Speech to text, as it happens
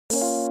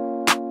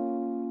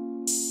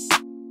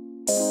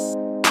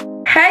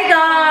Hey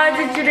guys,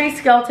 it's Denise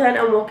Skelton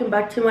and welcome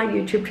back to my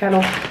YouTube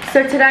channel.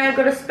 So today I've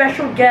got a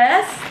special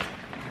guest.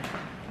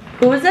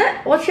 Who is it?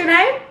 What's your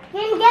name?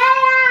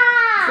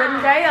 Zendaya!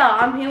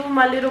 Zendaya. I'm here with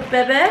my little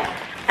baby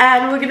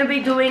and we're going to be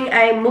doing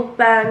a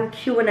mukbang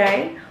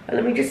Q&A.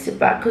 Let me just sit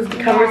back because the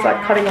camera's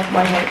like cutting off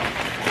my head.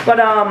 But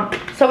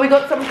so we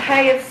got some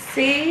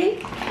KFC.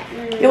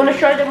 You want to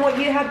show them what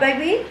you have,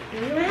 baby?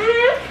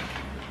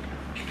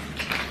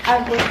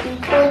 I got tea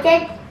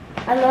sausage.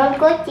 I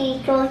got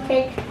tea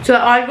sausage. So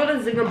I got a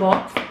zinger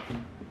box.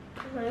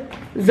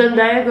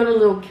 Zendaya got a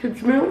little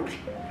kids meal.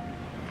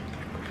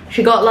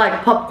 She got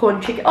like popcorn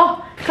chicken.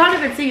 Oh, can't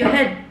even see your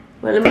head.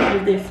 Wait, let me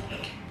do this.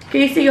 Can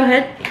you see your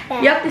head?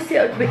 Yeah. You have to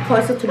sit a bit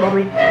closer to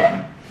mommy.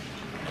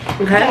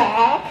 Okay?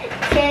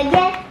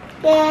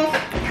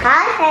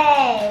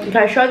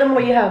 Okay, show them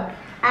what you have.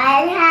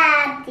 I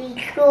have the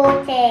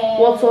sausage.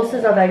 What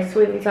sauces are they?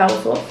 Sweet and sour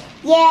sauce?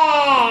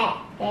 Yeah,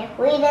 the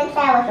sweet and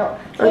sour sauce.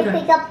 Can you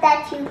pick up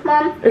that cheese,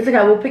 Mom? It's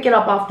okay, we'll pick it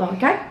up after,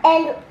 okay?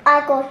 And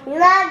I got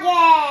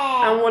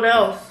nuggets. And what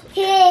else?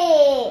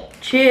 Chips.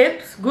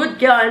 Chips. Good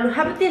girl. And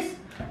how about this?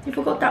 You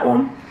forgot that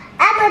one.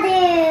 Apple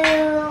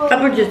juice.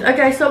 Apple juice.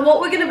 Okay, so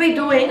what we're going to be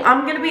doing,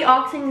 I'm going to be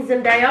asking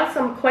Zendaya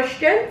some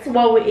questions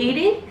while we're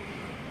eating.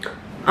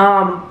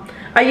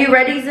 Are you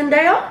ready,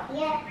 Zendaya?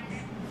 Yeah.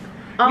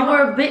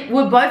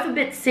 We're both a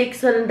bit sick,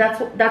 so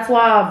that's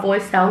why our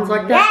voice sounds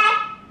like that. Yeah.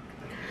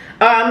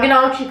 I'm gonna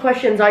ask you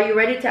questions. Are you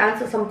ready to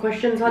answer some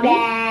questions, honey?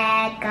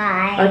 Yeah,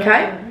 guys.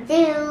 Okay.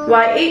 Do.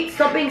 Right,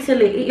 stop being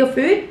silly. Eat your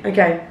food.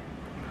 Okay.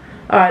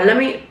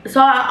 Alright,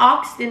 so I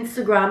asked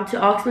Instagram to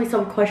ask me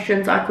some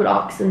questions I could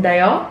ask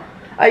Zendaya.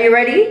 Are you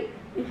ready?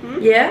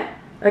 Yeah?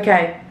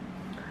 Okay.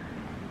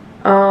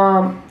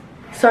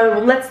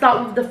 So let's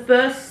start with the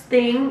first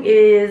thing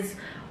is,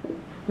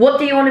 what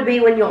do you want to be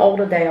when you're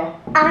older, Daya?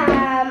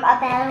 A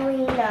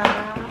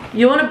ballerina.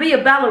 You want to be a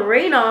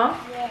ballerina?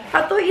 Yeah.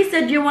 I thought you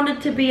said you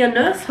wanted to be a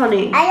nurse,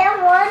 honey. I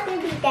don't want to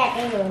be that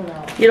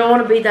anymore. You don't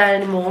want to be that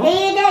anymore?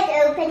 Can you just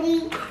open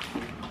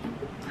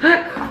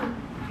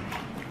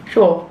it?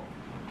 Sure.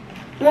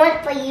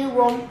 One for you,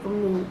 one for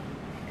me.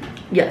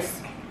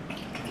 Yes.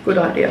 Good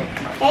idea.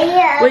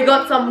 Yeah. We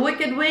got some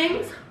wicked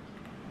wings.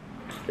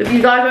 If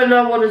you guys don't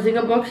know what a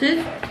zinger box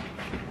is,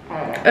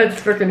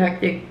 it's freaking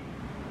hectic.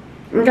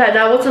 Okay,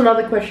 now what's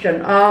another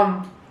question?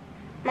 Mom,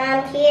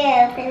 can you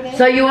open it?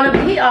 So you want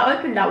to be, I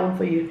opened that one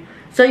for you.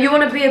 So you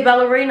want to be a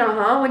ballerina,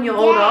 huh, when you're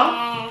older?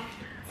 Yeah.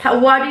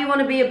 Why do you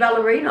want to be a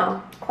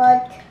ballerina?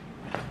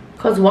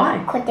 Cause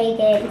why? Cause they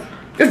did.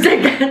 Cause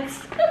they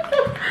dance.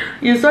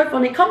 You're so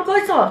funny. Come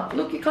closer.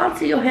 Look, you can't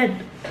see your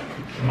head.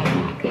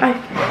 Okay,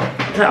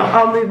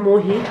 I'll move more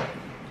here.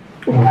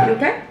 You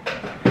okay?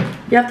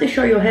 You have to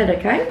show your head,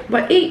 okay?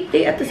 But eat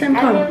at the same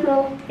time.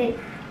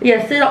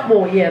 Yeah, sit up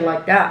more. Yeah,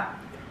 like that.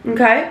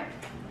 Okay.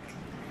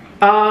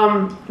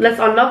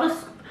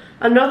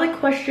 Another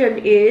question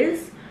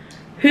is,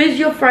 who's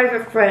your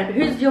favorite friend?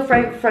 Who's your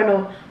favorite friend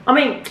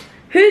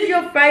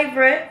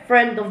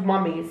of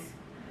mummy's?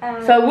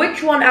 So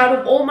which one out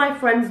of all my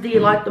friends do you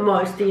like the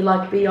most? Do you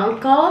like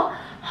Bianca,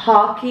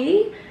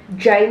 Haki,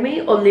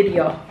 Jamie, or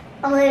Lydia?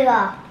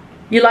 Lydia.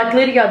 You like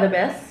Lydia the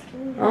best?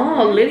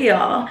 Oh,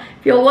 Lydia.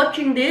 If you're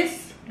watching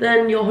this,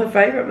 then you're her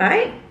favorite,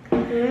 mate.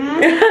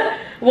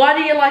 Why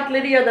do you like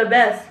Lydia the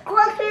best?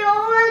 Because we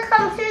always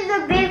come to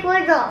the big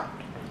window.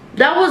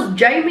 That was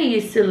Jamie,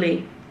 you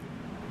silly.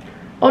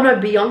 Oh no,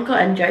 Bianca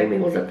and Jamie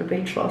was at the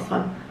beach last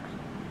time.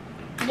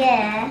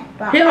 Yeah,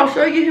 but... Here, I'll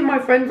show you who my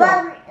friends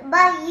are.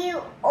 But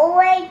you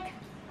always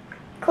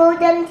call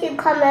them to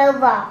come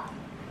over.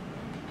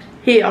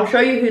 Here, I'll show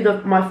you who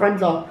my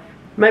friends are.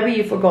 Maybe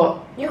you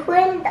forgot.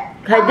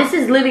 Hey, this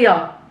is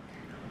Lydia.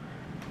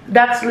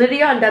 That's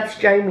Lydia and that's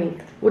Jamie.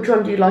 Which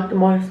one do you like the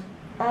most?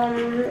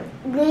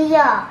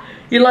 Lydia.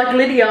 You like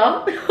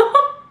Lydia?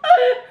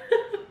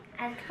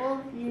 I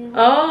told you.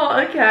 Oh,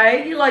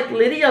 okay. You like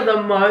Lydia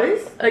the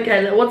most?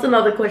 Okay, what's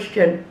another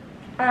question?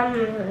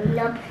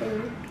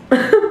 Nothing.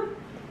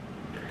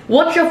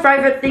 What's your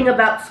favorite thing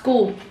about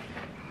school?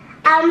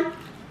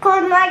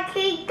 Cause my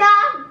teacher.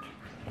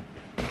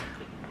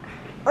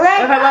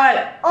 Okay,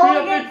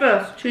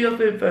 wait. Chew your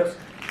food first.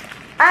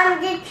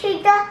 The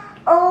teacher,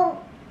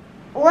 all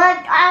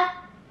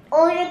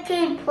the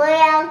kids play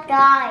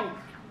outside.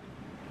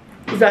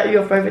 Is that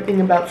your favorite thing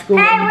about school?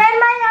 Hey, where's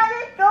my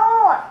other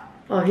sauce?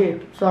 Oh,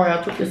 here. Sorry,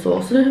 I took your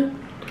sauce. You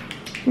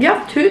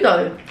have two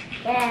though.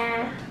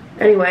 Yeah.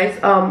 Anyways,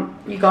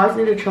 you guys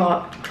need to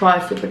try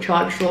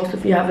supercharged sauce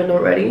if you haven't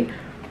already.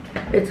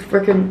 It's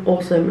freaking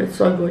awesome. It's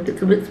so good.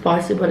 It's a bit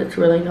spicy, but it's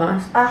really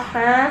nice.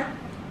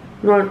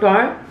 You want to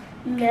try it?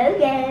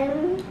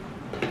 No.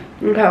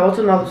 Okay, what's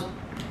another?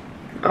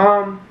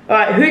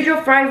 Alright, who's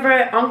your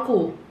favorite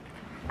uncle?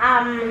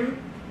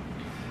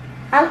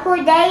 Uncle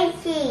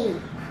Daisy.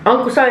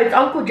 So it's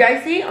Uncle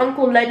JC,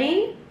 Uncle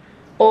Lenny,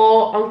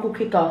 or Uncle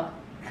Kita?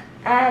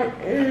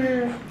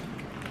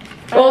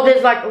 Or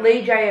there's like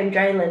Lee J and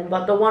Jalen,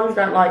 but the ones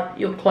that like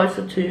you're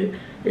closer to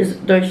is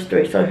those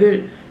three. So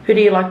who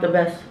do you like the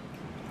best?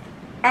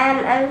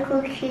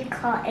 Uncle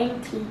Chica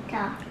and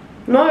Tita.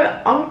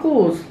 No,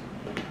 uncles.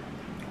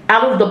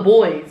 Out of the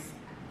boys,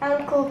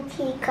 Uncle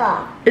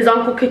Kika. is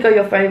Uncle Kiko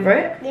your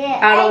favorite?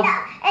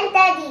 Yeah. And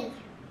Daddy.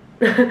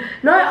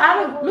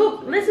 No,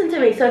 look, listen to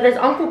me. So there's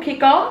Uncle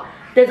Kiko,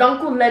 there's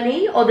Uncle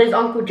Lenny, or there's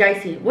Uncle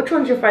JC. Which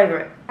one's your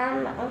favorite?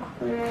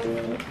 Uncle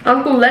Lenny.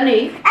 Uncle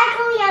Lenny?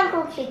 Actually,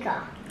 Uncle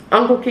Kika.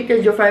 Uncle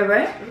Kiko's your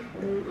favorite?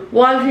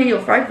 Why is he your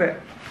favorite?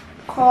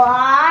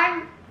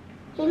 Cause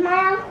he's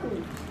my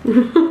uncle.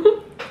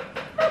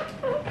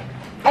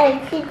 And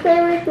he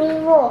play with me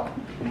more.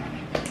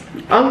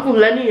 Uncle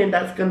Lenny and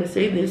that's gonna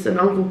see this, and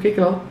Uncle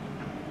Kiko.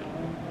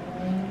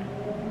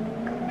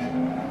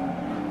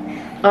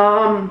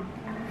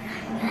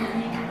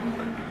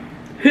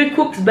 Who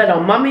cooks better,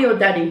 Mummy or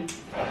Daddy?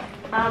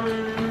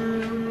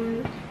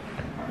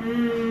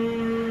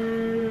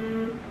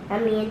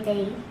 Mommy and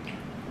Daddy.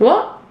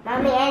 What?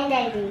 Mommy and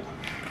Daddy.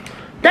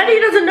 Daddy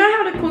doesn't know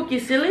how to cook, you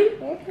silly.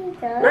 Yes, he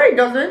does. No, he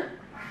doesn't.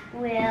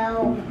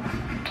 Well,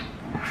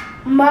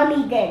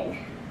 Mommy did.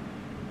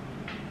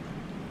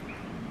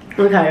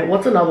 Okay,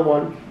 what's another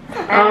one?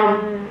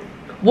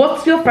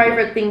 What's your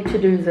favorite thing to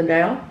do,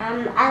 Zendaya?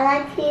 I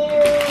like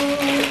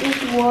to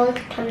eat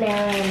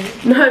watermelon.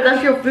 No,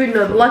 that's your food.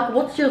 No, like,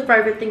 what's your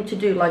favorite thing to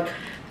do? Like,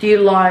 do you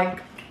like,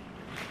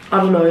 I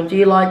don't know, do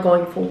you like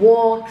going for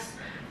walks?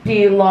 Do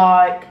you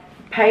like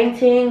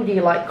painting? Do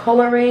you like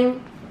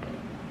coloring?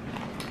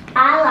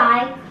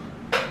 I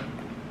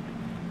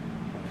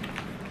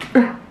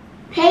like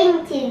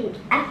painting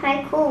at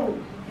my school.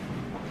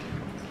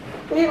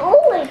 We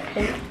always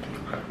paint.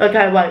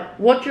 Okay, wait.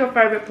 What's your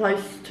favorite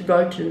place to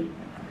go to?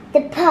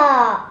 The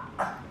park.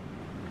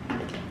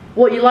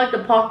 What, you like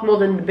the park more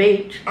than the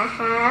beach?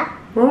 Uh-huh.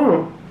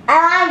 Oh.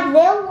 I like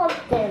all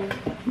of them.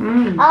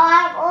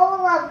 I like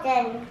all of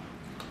them.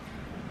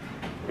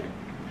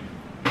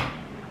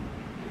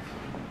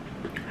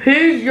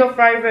 Who's your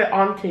favorite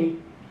auntie?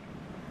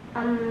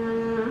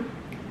 I'll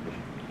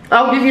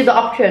give you the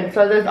option.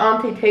 So there's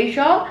Auntie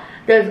Tisha,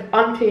 there's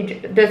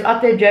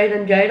Ate Jade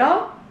and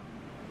Jada,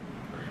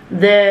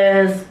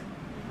 there's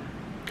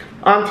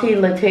Auntie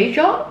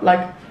Letitia,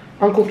 like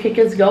Uncle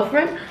Kika's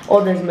girlfriend,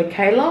 or there's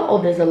Michaela,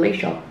 or there's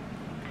Alicia.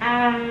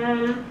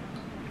 I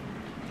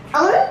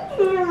want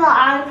to know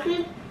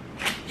auntie.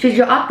 She's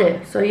your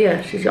ate, so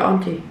yeah, she's your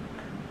auntie.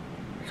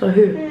 So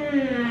who?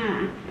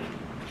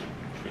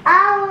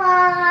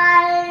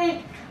 I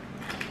like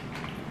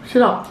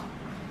Shut up.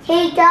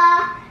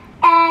 Tita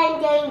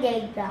and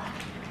Jada.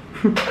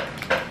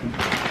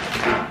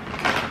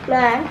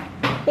 Man,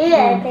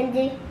 here,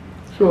 Kenji.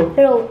 Sure.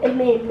 Hello, it's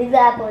me, Big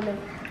Apple.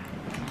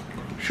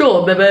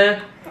 Sure, baby.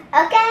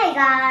 Okay,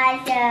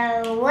 guys,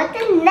 so what's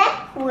the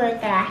next word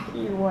that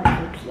you want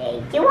to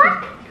play? Do you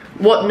want?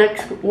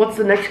 What's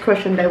the next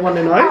question they want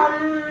to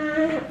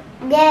know?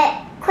 The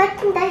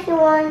question that you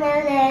want to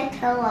know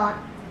is a lot.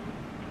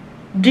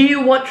 Do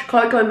you watch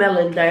Coco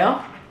Melon,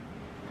 Daya?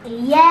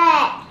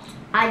 Yes,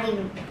 I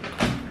do.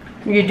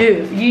 You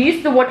do. You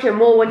used to watch it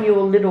more when you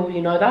were little,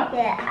 you know that?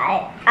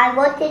 Yeah, I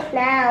watch it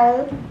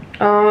now.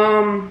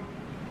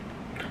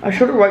 I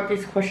should have wrote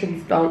these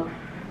questions down.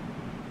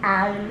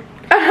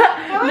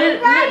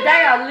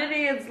 Daya,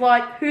 Lydia's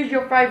like, who's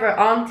your favorite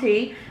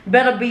auntie?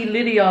 Better be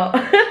Lydia.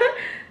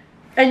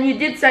 And you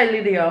did say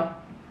Lydia.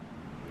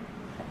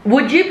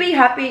 Would you be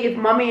happy if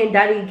Mummy and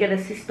Daddy get a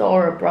sister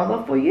or a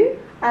brother for you?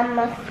 I'm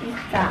a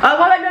sister. Oh,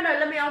 wait, no,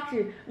 let me ask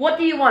you. What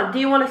do you want? Do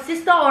you want a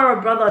sister or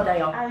a brother,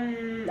 Daya?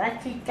 A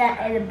sister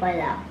and a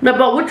brother. No,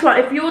 but which one?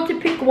 If you were to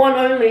pick one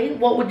only,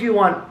 what would you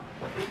want?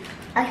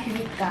 A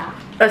sister.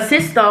 A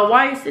sister?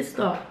 Why a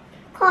sister?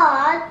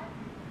 Cause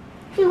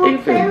she will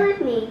play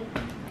with me.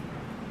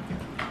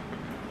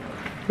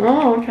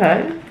 Oh,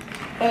 okay.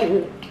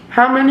 And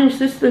How many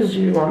sisters do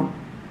you want?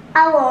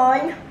 I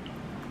want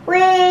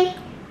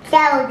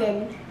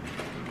 3,000.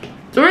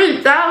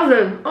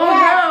 3,000? Oh,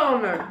 Yeah. hell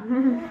no.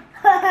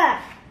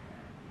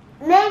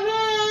 Maybe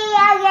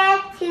I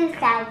get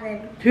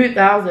 2,000.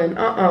 2,000?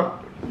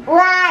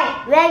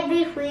 Why?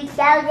 Maybe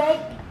 3,000?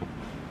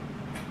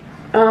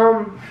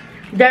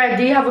 Dad,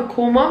 do you have a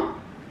cool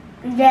mom?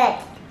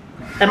 Yes.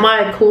 Am I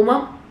a cool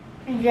mom?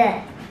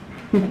 Yes.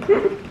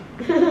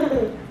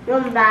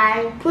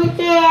 Bye. Put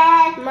your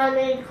ass,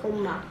 mommy,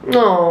 Kuma.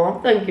 Oh,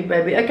 thank you,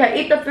 baby.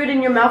 Okay, eat the food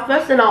in your mouth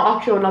first, and I'll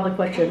ask you another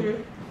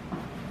question.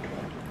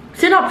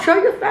 Sit up, show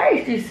your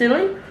face, you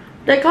silly.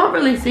 They can't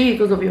really see you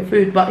because of your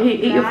food, but here,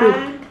 eat your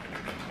food.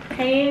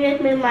 Can you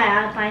give me my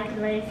iPad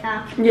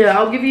later? Yeah,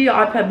 I'll give you your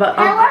iPad, but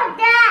I want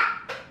that.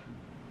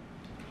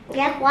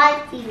 That's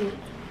why TV.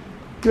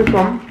 this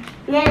one.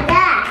 Yeah,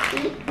 that.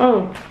 See?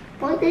 Oh,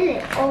 What is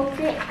it? Oh,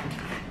 shit.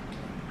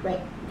 Wait,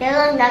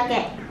 there's a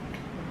nugget.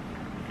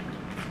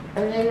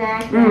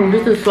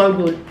 this is so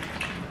good.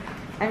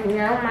 I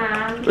know,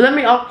 Mom. Let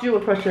me ask you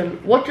a question.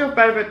 What's your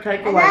favorite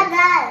takeaway?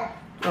 Another.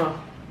 Oh.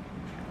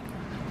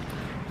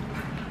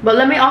 But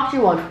let me ask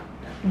you one.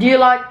 Do you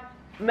like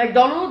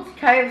McDonald's,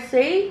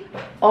 KFC,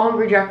 or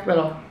Hungry Jack's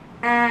better?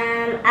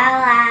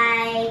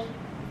 I like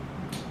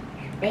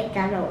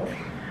McDonald's.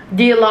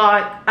 Do you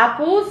like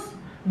apples,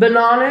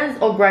 bananas,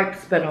 or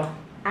grapes better?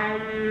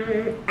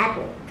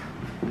 Apple.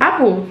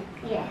 Apples?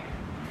 Yeah.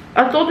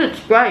 I thought it's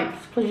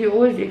grapes, because you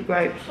always eat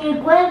grapes.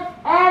 Grape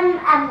and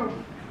apple.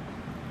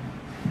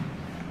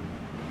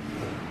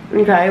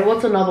 Okay,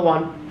 what's another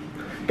one?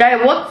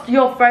 Dad, what's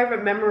your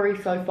favourite memory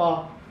so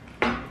far?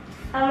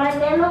 My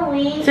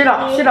memory. Sit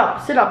up, sit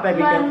up, sit up, baby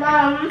My girl.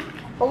 mom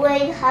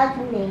always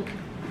hugged me.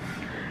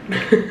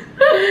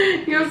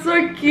 You're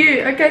so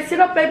cute. Okay, sit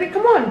up, baby.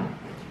 Come on.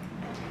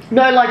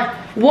 No, like,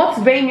 what's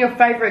been your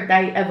favourite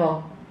day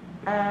ever?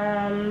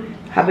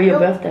 How about your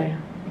birthday?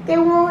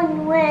 The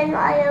one when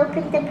I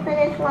opened the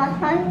presents last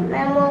time.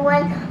 Remember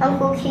when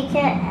Uncle Chica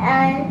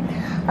and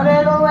I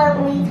remember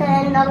when Lisa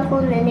and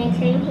Uncle Nene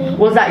came here.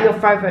 Was that your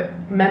favourite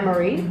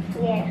memory?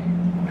 Yeah.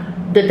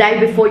 The day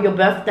before your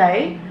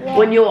birthday? Yeah.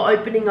 When you were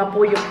opening up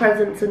all your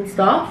presents and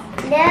stuff?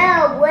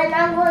 No, when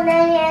Uncle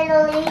Nene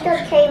and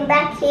Lisa came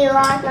back here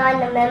last night,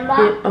 remember?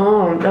 Yeah.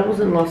 Oh, that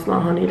wasn't last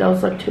night, honey. That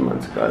was like 2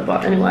 months ago.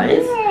 But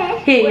anyways, Yeah.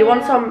 here, you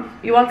want some?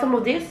 You want some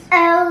of this?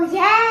 Oh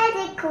yeah,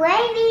 the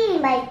gravy,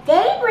 my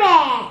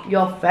favorite.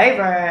 Your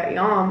favorite,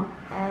 yum.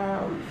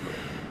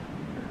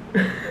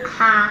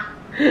 Ha.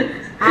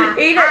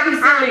 Eat it, you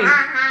silly.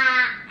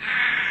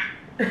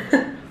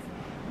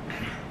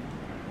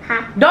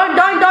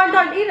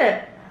 Don't eat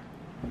it.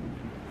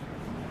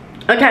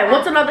 Okay,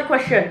 what's another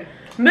question?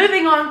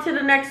 Moving on to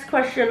the next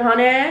question,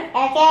 honey.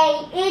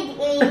 Okay, it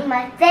is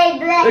my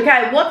favorite.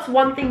 Okay, what's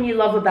one thing you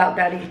love about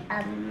Daddy?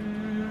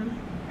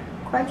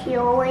 Cause he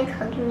always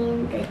hugs me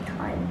in good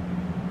time.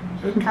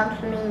 He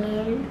tucks me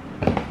in.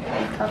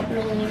 He tucks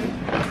me in.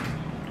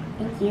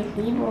 And he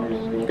sleeps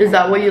me. Is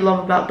that what you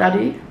love about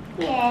Daddy?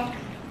 Yeah.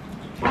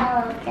 I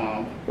love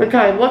that.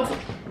 Okay,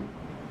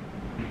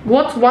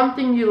 what's one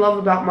thing you love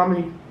about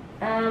Mummy?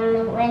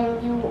 When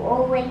you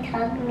always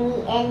hug me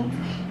and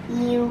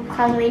you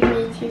come with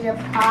me to the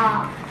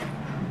park.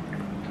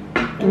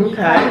 And you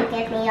come to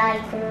get me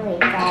ice cream with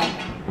that.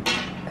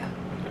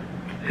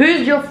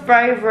 Who's your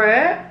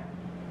favorite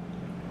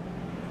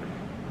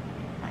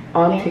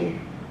auntie?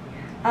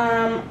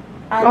 Oh,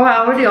 I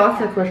already asked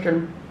that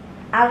question.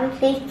 I'm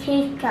his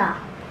sister.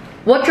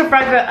 What's your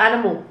favorite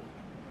animal?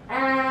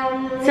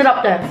 Sit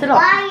up there. Sit up.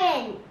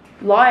 Lion.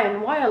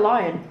 Lion. Why a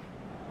lion?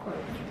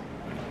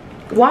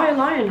 Why a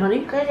lion, honey?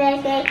 Because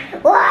I say,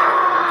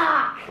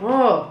 wah!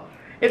 Oh,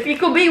 if you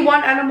could be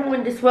one animal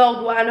in this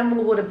world, what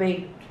animal would it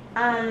be?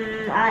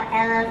 An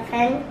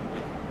elephant.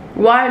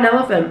 Why an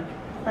elephant?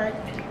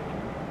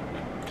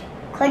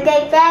 Because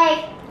they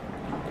say,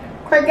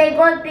 because they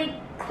go big,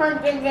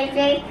 because they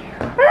say,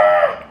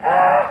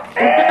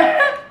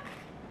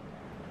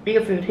 Eat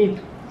your food, here.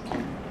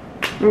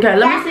 Okay,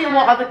 let me see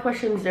what other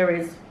questions there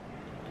is.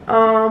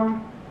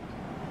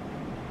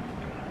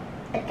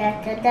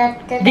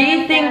 Do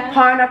you think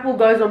pineapple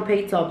goes on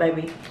pizza,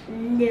 baby?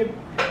 No.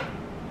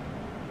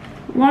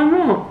 Why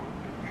not?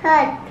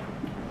 Because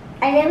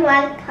I didn't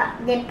like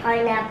the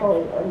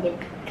pineapple on the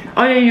pizza.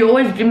 Oh yeah, you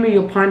always give me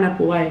your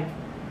pineapple, eh?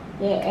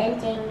 Yeah,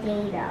 and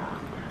Zendaya.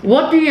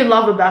 What do you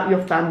love about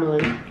your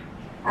family?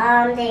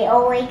 They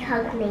always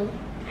hug me.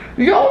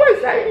 You're always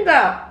saying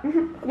that.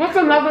 What's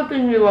another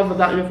thing you love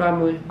about your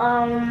family?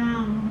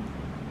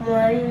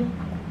 When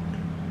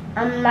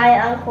my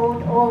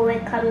uncle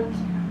always comes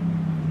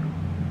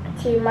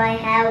to my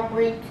house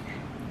with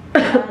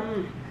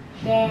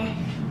their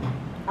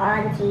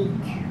auntie,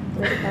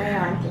 with my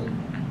auntie.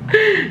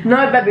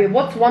 No, baby.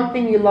 What's one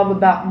thing you love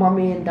about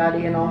Mummy and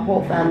Daddy and our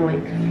whole family?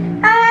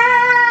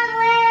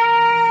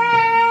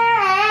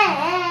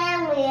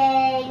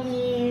 When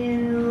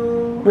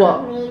you What?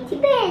 come into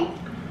bed.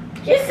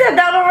 You said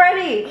that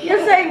already.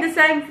 You're saying the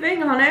same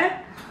thing, honey.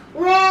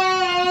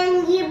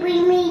 When you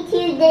bring me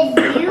to the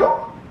zoo.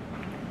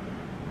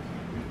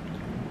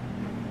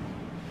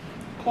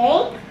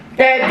 Okay.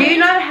 Dad, do you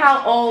know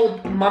how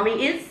old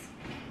Mummy is?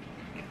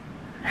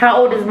 How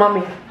old is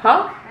Mummy?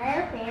 Huh?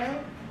 I don't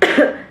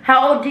know.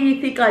 How old do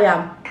you think I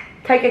am?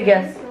 Take a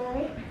guess.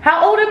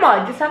 How old am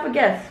I? Just have a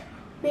guess.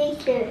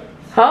 Research.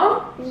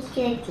 Huh?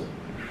 Research.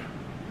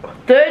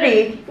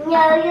 30?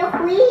 No, you're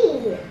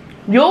 3.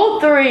 You're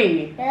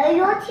 3. No,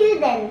 you're 2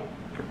 then.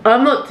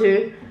 I'm not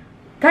 2.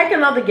 Take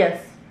another guess.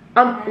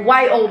 I'm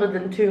way older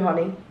than 2,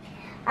 honey.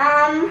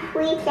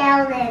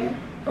 3,000.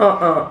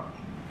 Well,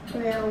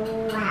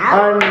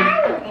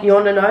 you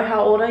want to know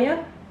how old I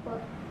am?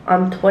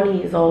 I'm 20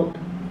 years old.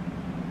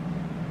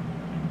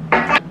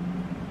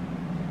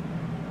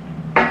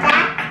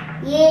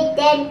 You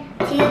did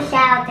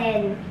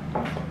 2,000.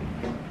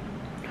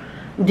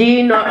 Do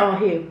you know, oh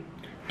here.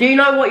 Do you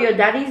know what your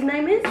daddy's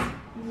name is?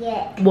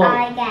 Yeah. What?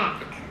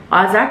 Isaac.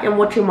 Isaac, and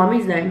what's your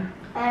mummy's name?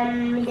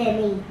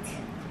 Delete.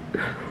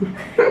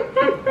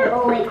 I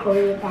always call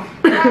you that.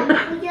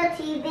 Put your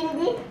teeth in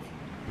this.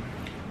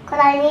 Cause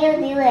I need to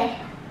do it.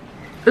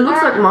 It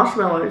looks like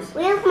marshmallows.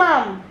 Where's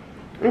mom?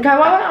 Okay, wait,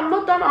 I'm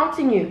not done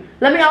asking you.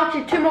 Let me ask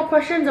you 2 more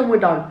questions and we're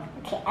done.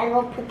 Okay, I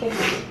will put this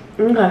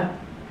Okay.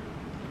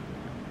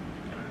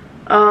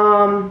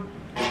 in.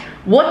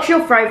 What's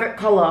your favorite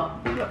color?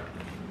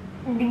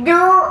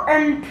 Blue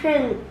and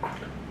pink.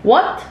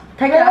 What?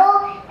 Take it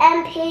out. Blue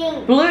and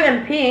pink. Blue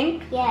and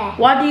pink? Yeah.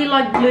 Why do you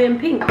like blue and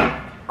pink?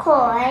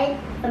 Cause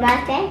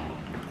my friend.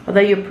 Are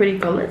they your pretty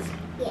colors?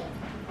 Yeah.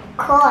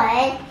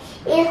 Cause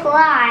it's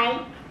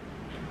like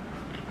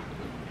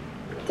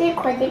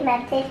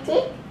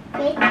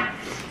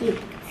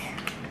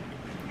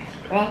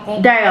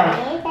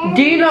Dale,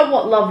 do you know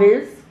what love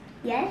is?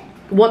 Yes.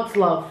 What's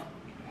love?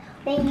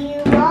 When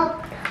you love.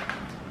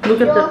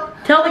 Look at the.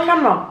 Tell the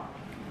camera.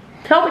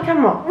 Tell the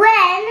camera.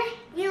 When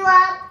you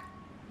love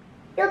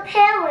your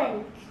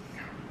parents.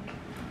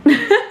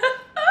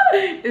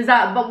 Is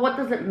that? But what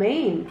does it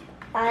mean?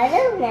 I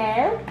don't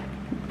know.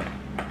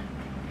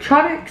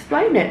 Try to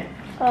explain it.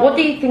 What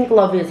do you think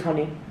love is,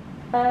 honey?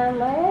 I don't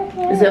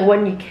know. Is it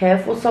when you care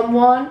for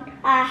someone?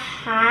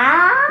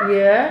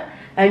 Yeah.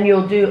 And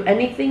you'll do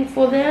anything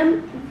for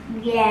them?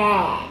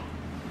 Yeah.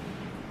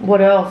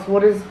 What else?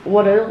 What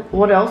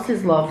else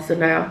is love,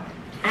 Zendaya?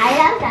 I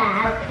love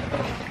that.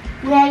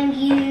 When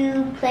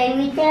you play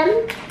with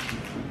them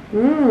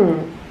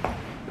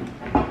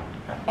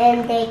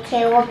and they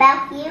care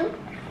about you,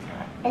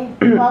 and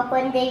but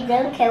when they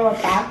don't care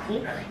about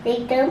you,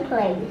 they don't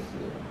play with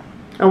you.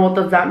 And what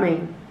does that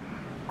mean?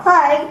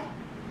 Cause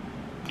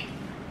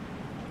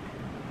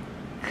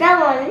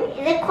someone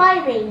is a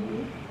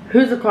crybaby.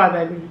 Who's a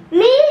crybaby?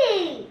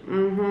 Me!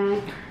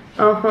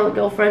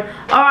 Girlfriend.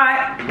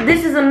 Alright,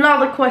 this is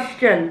another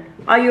question.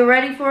 Are you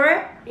ready for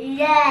it?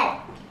 Yes.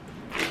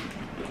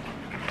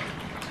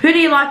 Who do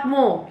you like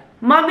more?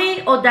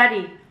 Mummy or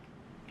daddy?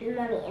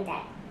 Mommy and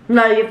Dad.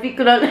 No, if you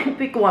could only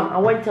pick one. I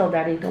won't tell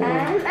daddy, don't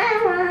worry.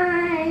 I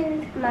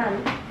want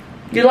Mom.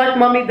 You like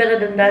mummy better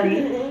than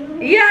daddy?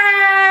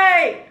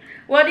 Yay!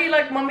 Why do you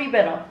like mummy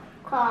better?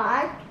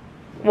 Cause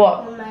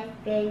What? my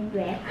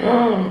favorite.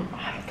 I'm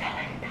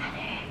telling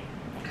daddy.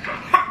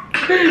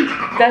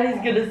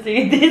 Daddy's gonna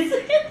see this.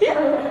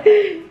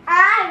 I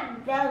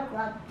don't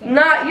love it.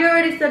 Nah, you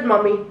already said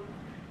mummy.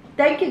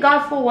 Thank you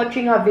guys for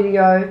watching our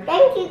video.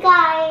 Thank you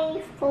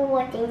guys for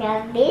watching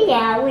our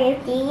video. We'll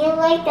see you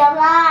later.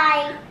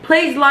 Bye.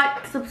 Please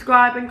like,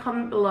 subscribe and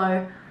comment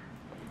below.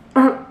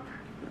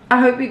 I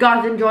hope you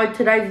guys enjoyed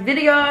today's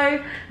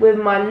video with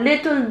my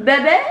little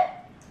baby.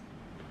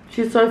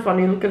 She's so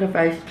funny, look at her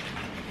face.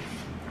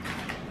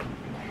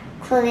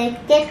 Click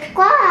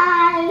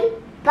subscribe.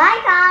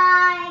 Bye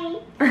guys.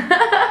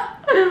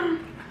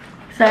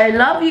 Say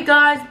love you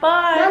guys,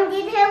 bye. Mom,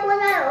 did you hear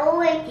what I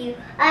always do?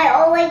 I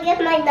always get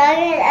my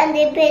nugget and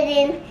they put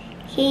in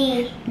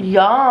cheese.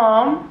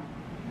 Yum.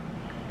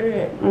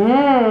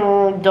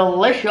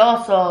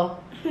 Delicious.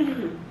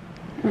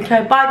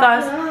 Okay, bye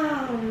guys.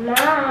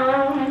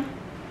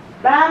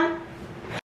 Mom.